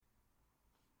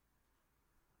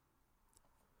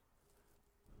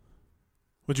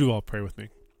Would you all pray with me?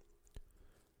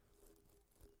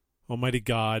 Almighty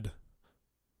God,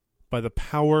 by the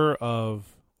power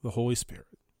of the Holy Spirit,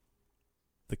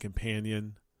 the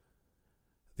companion,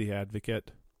 the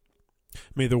advocate,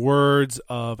 may the words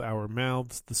of our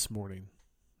mouths this morning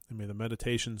and may the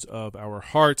meditations of our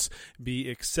hearts be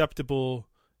acceptable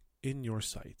in your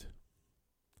sight.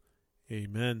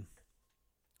 Amen.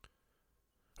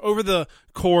 Over the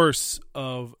course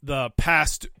of the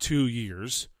past 2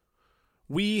 years,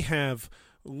 we have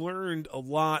learned a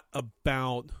lot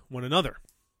about one another.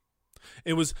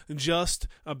 It was just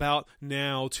about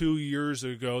now 2 years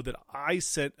ago that I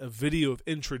sent a video of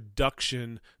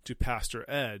introduction to Pastor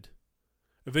Ed.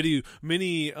 A video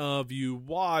many of you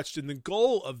watched, and the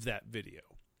goal of that video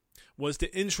was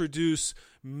to introduce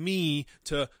me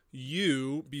to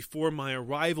you before my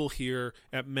arrival here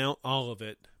at Mount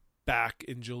Olivet back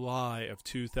in July of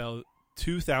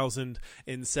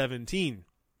 2017.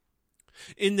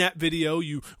 In that video,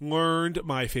 you learned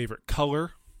my favorite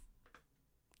color,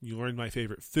 you learned my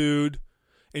favorite food,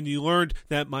 and you learned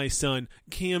that my son,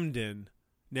 Camden,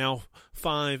 now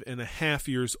 5.5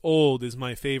 years old, is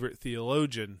my favorite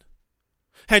theologian.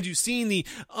 Had you seen the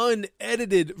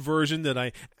unedited version that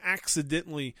I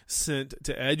accidentally sent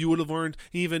to Ed, you would have learned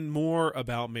even more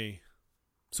about me.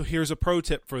 So here's a pro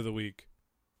tip for the week.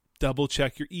 Double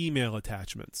check your email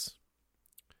attachments.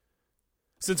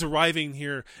 Since arriving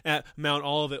here at Mount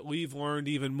Olivet, we've learned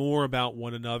even more about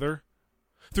one another.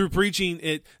 Through preaching,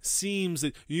 it seems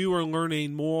that you are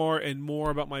learning more and more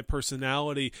about my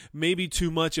personality, maybe too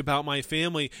much about my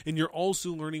family, and you're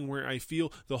also learning where I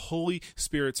feel the Holy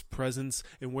Spirit's presence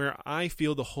and where I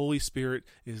feel the Holy Spirit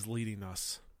is leading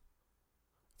us.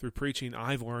 Through preaching,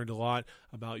 I've learned a lot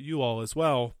about you all as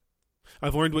well.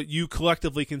 I've learned what you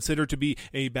collectively consider to be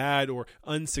a bad or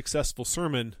unsuccessful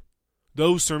sermon.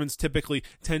 Those sermons typically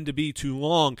tend to be too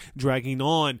long, dragging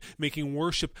on, making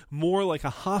worship more like a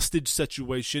hostage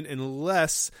situation and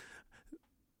less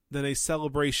than a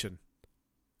celebration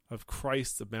of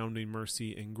Christ's abounding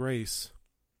mercy and grace.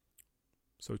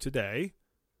 So today,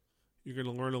 you're going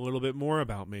to learn a little bit more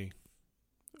about me.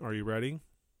 Are you ready?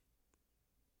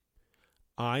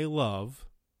 I love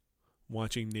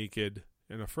watching Naked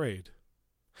and Afraid.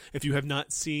 If you have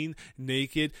not seen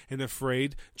Naked and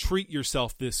Afraid, treat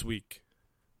yourself this week.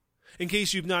 In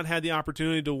case you've not had the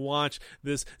opportunity to watch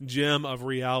this gem of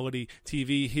reality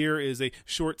TV, here is a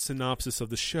short synopsis of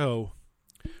the show.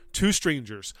 2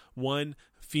 strangers, one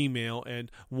female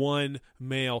and one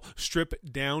male, strip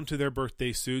down to their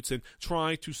birthday suits and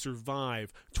try to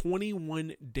survive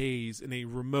 21 days in a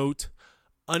remote,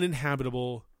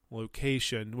 uninhabitable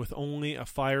location with only a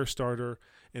fire starter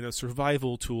and a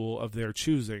survival tool of their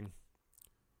choosing.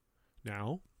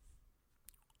 Now,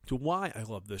 to why I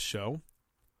love this show.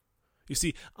 You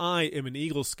see, I am an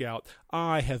Eagle Scout.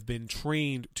 I have been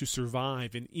trained to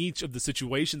survive in each of the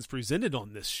situations presented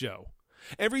on this show.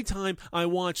 Every time I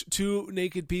watch 2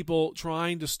 naked people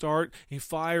trying to start a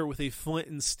fire with a flint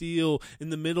and steel in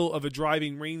the middle of a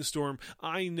driving rainstorm,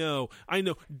 I know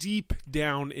deep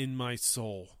down in my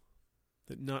soul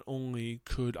that not only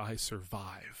could I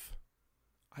survive,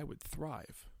 I would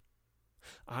thrive.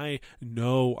 I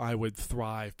know I would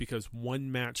thrive because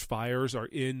one-match fires are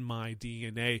in my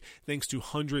DNA, thanks to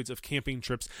hundreds of camping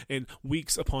trips and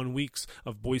weeks upon weeks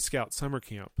of Boy Scout summer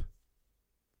camp.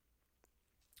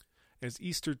 As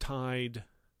Eastertide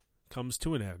comes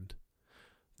to an end,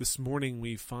 this morning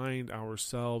we find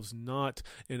ourselves not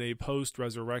in a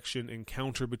post-resurrection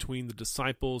encounter between the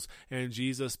disciples and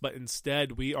Jesus, but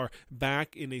instead we are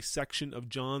back in a section of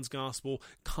John's Gospel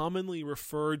commonly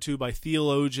referred to by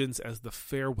theologians as the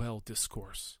farewell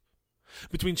discourse.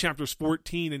 Between chapters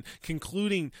 14 and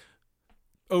concluding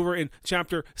over in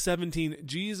chapter 17,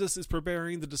 Jesus is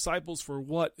preparing the disciples for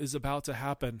what is about to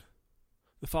happen.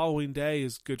 The following day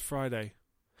is Good Friday.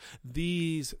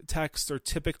 These texts are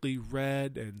typically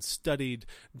read and studied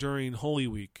during Holy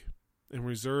Week and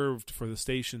reserved for the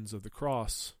Stations of the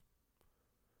Cross.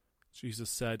 Jesus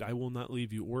said, I will not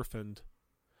leave you orphaned.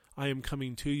 I am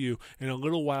coming to you. In a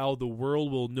little while the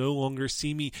world will no longer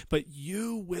see me, but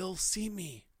you will see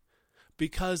me.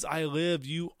 Because I live,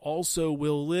 you also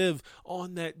will live.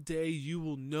 On that day you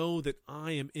will know that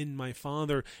I am in my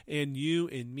Father, and you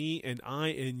in me, and I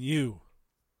in you.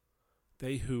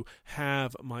 They who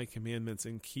have my commandments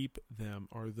and keep them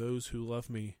are those who love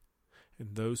me.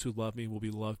 And those who love me will be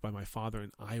loved by my Father,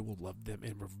 and I will love them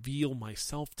and reveal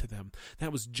myself to them.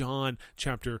 That was John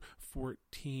chapter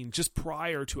 14, just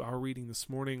prior to our reading this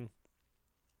morning.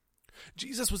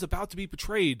 Jesus was about to be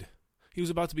betrayed. He was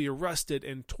about to be arrested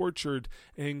and tortured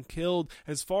and killed.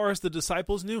 As far as the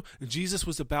disciples knew, Jesus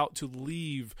was about to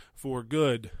leave for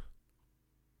good.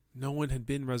 No one had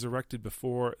been resurrected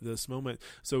before this moment.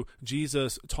 So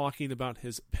Jesus talking about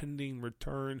his pending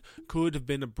return could have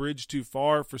been a bridge too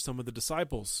far for some of the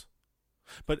disciples.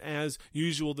 But as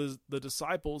usual, the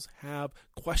disciples have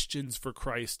questions for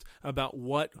Christ about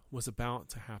what was about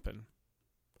to happen.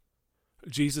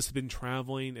 Jesus had been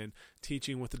traveling and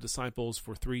teaching with the disciples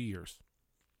for 3 years.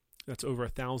 That's over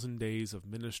 1,000 days of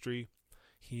ministry,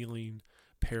 healing,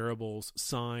 parables,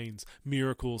 signs,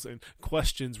 miracles, and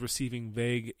questions receiving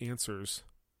vague answers.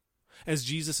 As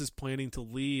Jesus is planning to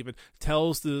leave and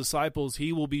tells the disciples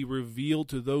he will be revealed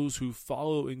to those who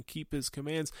follow and keep his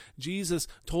commands, Jesus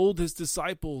told his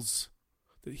disciples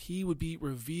that he would be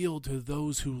revealed to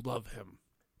those who love him.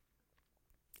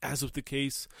 As was the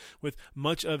case with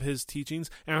much of his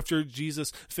teachings, after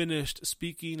Jesus finished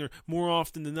speaking, or more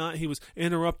often than not, he was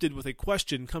interrupted with a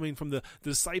question coming from the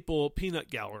disciple peanut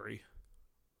gallery.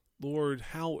 Lord,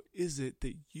 how is it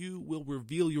that you will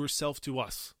reveal yourself to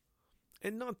us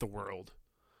and not the world?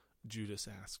 Judas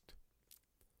asked.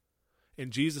 And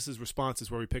Jesus' response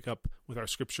is where we pick up with our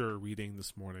scripture reading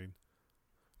this morning.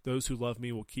 Those who love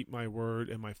me will keep my word,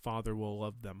 and my Father will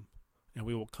love them, and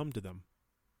we will come to them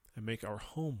and make our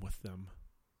home with them.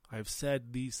 I have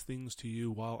said these things to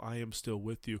you while I am still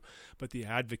with you, but the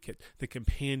advocate, the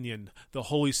companion, the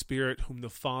Holy Spirit, whom the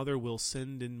Father will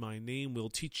send in my name, will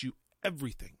teach you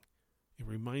everything and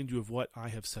remind you of what I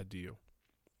have said to you.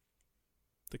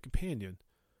 The companion,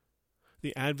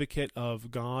 the advocate of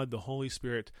God, the Holy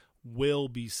Spirit, will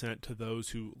be sent to those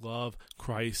who love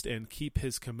Christ and keep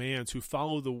his commands, who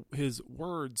follow his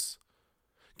words.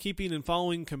 Keeping and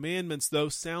following commandments, though,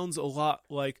 sounds a lot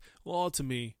like law to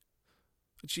me,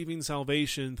 achieving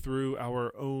salvation through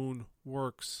our own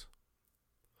works.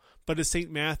 But as St.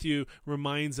 Matthew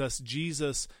reminds us,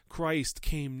 Jesus Christ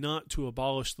came not to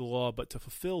abolish the law, but to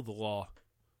fulfill the law.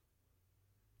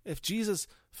 If Jesus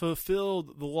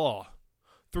fulfilled the law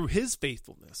through his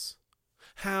faithfulness,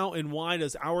 how and why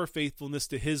does our faithfulness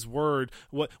to his word,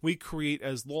 what we create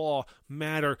as law,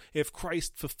 matter? If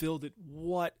Christ fulfilled it,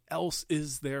 what else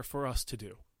is there for us to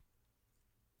do?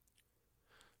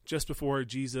 Just before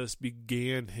Jesus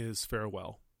began his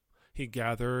farewell, he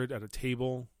gathered at a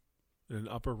table in an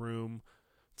upper room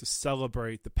to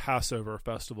celebrate the Passover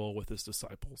festival with his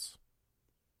disciples.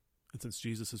 And since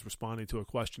Jesus is responding to a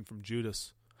question from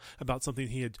Judas about something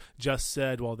he had just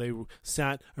said while they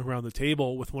sat around the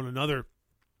table with one another,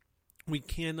 we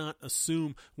cannot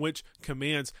assume which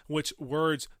commands, which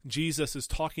words Jesus is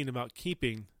talking about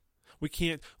keeping. We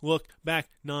can't look back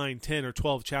 9, 10, or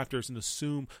 12 chapters and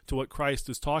assume to what Christ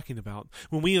is talking about.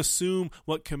 When we assume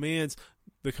what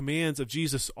the commands of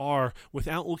Jesus are,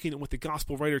 without looking at what the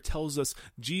gospel writer tells us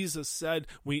Jesus said,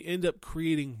 we end up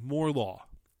creating more law.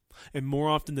 And more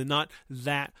often than not,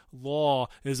 that law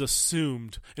is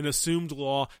assumed. An assumed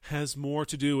law has more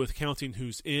to do with counting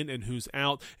who's in and who's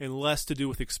out, and less to do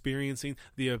with experiencing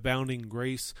the abounding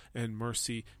grace and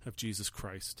mercy of Jesus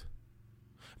Christ.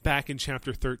 Back in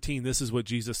chapter 13, this is what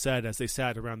Jesus said as they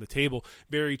sat around the table.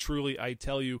 Very truly, I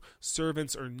tell you,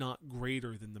 servants are not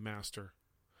greater than the master,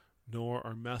 nor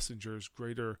are messengers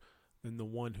greater than the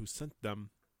one who sent them.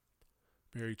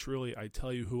 Very truly, I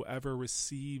tell you, whoever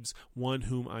receives one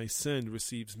whom I send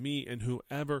receives me, and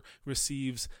whoever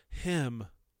receives him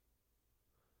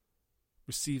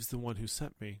receives the one who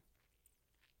sent me.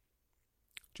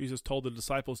 Jesus told the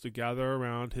disciples to gather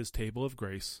around his table of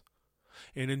grace,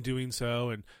 and in doing so,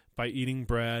 and by eating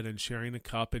bread and sharing a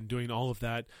cup and doing all of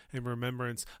that in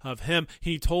remembrance of him,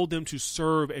 he told them to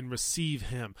serve and receive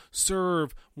him.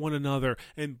 Serve one another,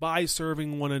 and by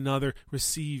serving one another,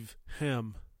 receive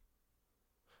him.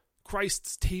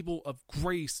 Christ's table of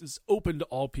grace is open to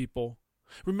all people.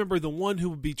 Remember, the one who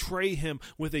would betray him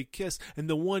with a kiss and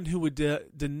the one who would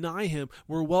deny him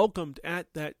were welcomed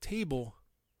at that table.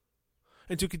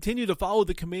 And to continue to follow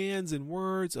the commands and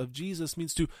words of Jesus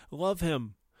means to love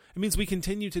him. It means we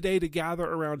continue today to gather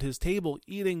around his table,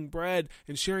 eating bread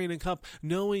and sharing a cup,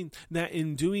 knowing that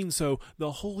in doing so,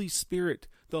 the Holy Spirit,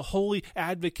 the Holy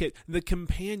Advocate, the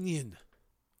companion,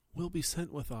 will be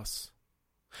sent with us.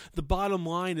 The bottom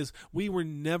line is we were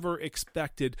never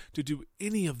expected to do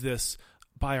any of this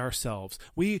by ourselves.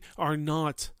 We are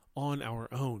not on our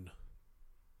own.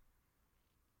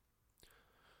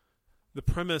 The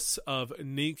premise of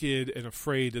Naked and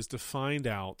Afraid is to find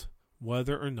out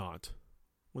whether or not,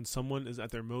 when someone is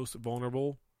at their most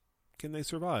vulnerable, can they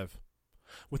survive?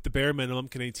 With the bare minimum,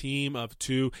 can a team of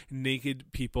 2 naked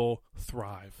people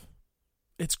thrive?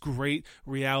 It's great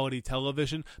reality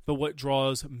television, but what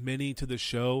draws many to the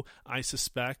show, I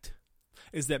suspect,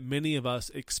 is that many of us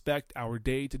expect our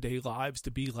day-to-day lives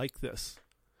to be like this.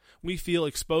 We feel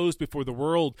exposed before the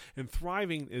world, and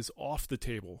thriving is off the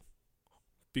table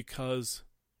because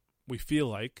we feel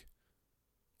like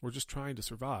we're just trying to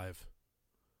survive.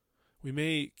 We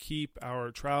may keep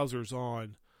our trousers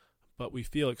on, but we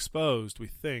feel exposed, we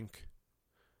think,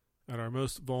 at our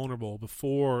most vulnerable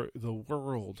before the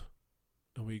world,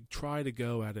 and we try to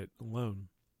go at it alone.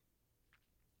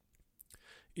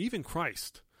 Even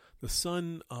Christ, the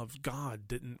Son of God,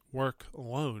 didn't work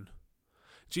alone.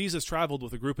 Jesus traveled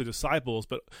with a group of disciples,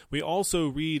 but we also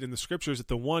read in the Scriptures that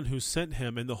the one who sent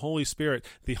him and the Holy Spirit,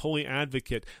 the Holy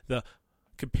Advocate, the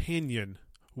companion,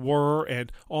 were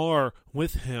and are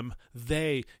with him.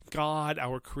 They, God,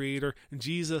 our Creator,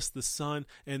 Jesus, the Son,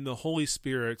 and the Holy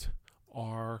Spirit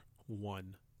are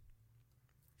one.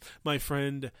 My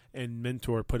friend and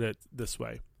mentor put it this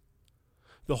way: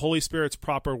 the Holy Spirit's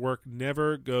proper work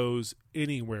never goes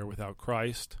anywhere without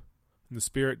Christ, and the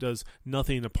Spirit does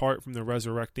nothing apart from the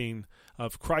resurrecting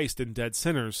of Christ in dead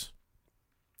sinners.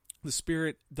 The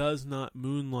Spirit does not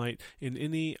moonlight in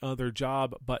any other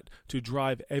job but to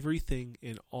drive everything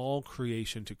in all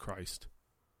creation to Christ.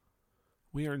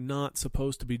 We are not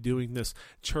supposed to be doing this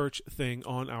church thing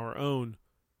on our own.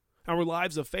 Our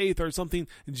lives of faith are something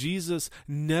Jesus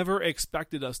never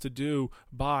expected us to do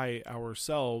by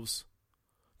ourselves.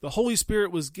 The Holy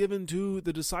Spirit was given to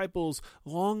the disciples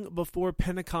long before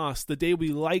Pentecost, the day we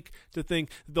like to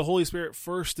think the Holy Spirit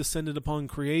first descended upon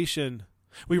creation.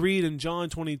 We read in John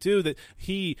 22 that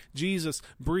he, Jesus,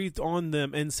 breathed on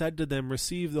them and said to them,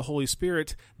 "Receive the Holy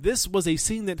Spirit." This was a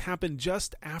scene that happened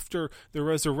just after the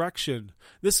resurrection.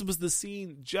 This was the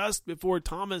scene just before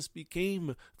Thomas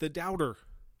became the doubter.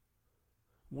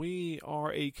 We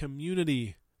are a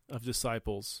community of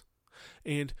disciples,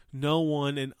 and no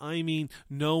one, and I mean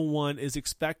no one, is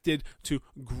expected to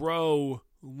grow,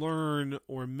 learn,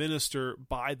 or minister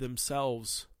by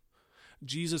themselves.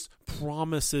 Jesus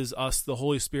promises us the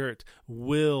Holy Spirit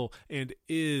will and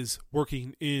is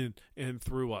working in and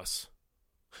through us.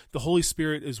 The Holy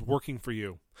Spirit is working for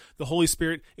you. The Holy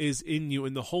Spirit is in you,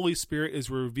 and the Holy Spirit is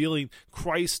revealing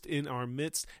Christ in our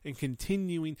midst and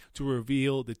continuing to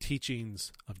reveal the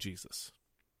teachings of Jesus.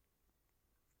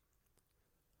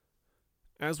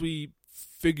 As we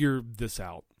figure this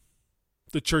out,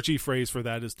 the churchy phrase for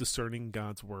that is discerning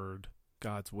God's word,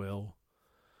 God's will.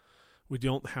 We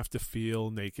don't have to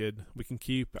feel naked. We can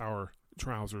keep our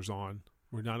trousers on.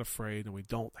 We're not afraid, and we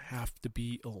don't have to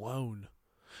be alone.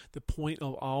 The point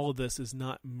of all of this is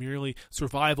not merely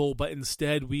survival, but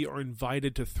instead we are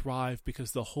invited to thrive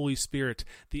because the Holy Spirit,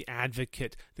 the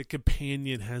advocate, the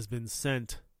companion, has been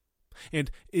sent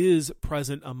and is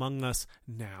present among us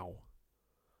now.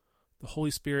 The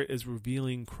Holy Spirit is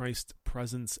revealing Christ's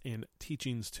presence and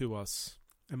teachings to us.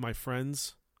 And my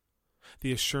friends,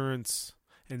 the assurance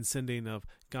and sending of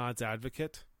God's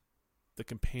advocate, the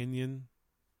companion,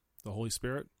 the Holy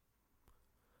Spirit,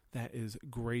 that is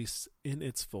grace in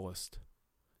its fullest.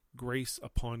 Grace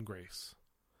upon grace.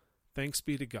 Thanks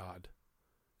be to God.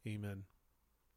 Amen.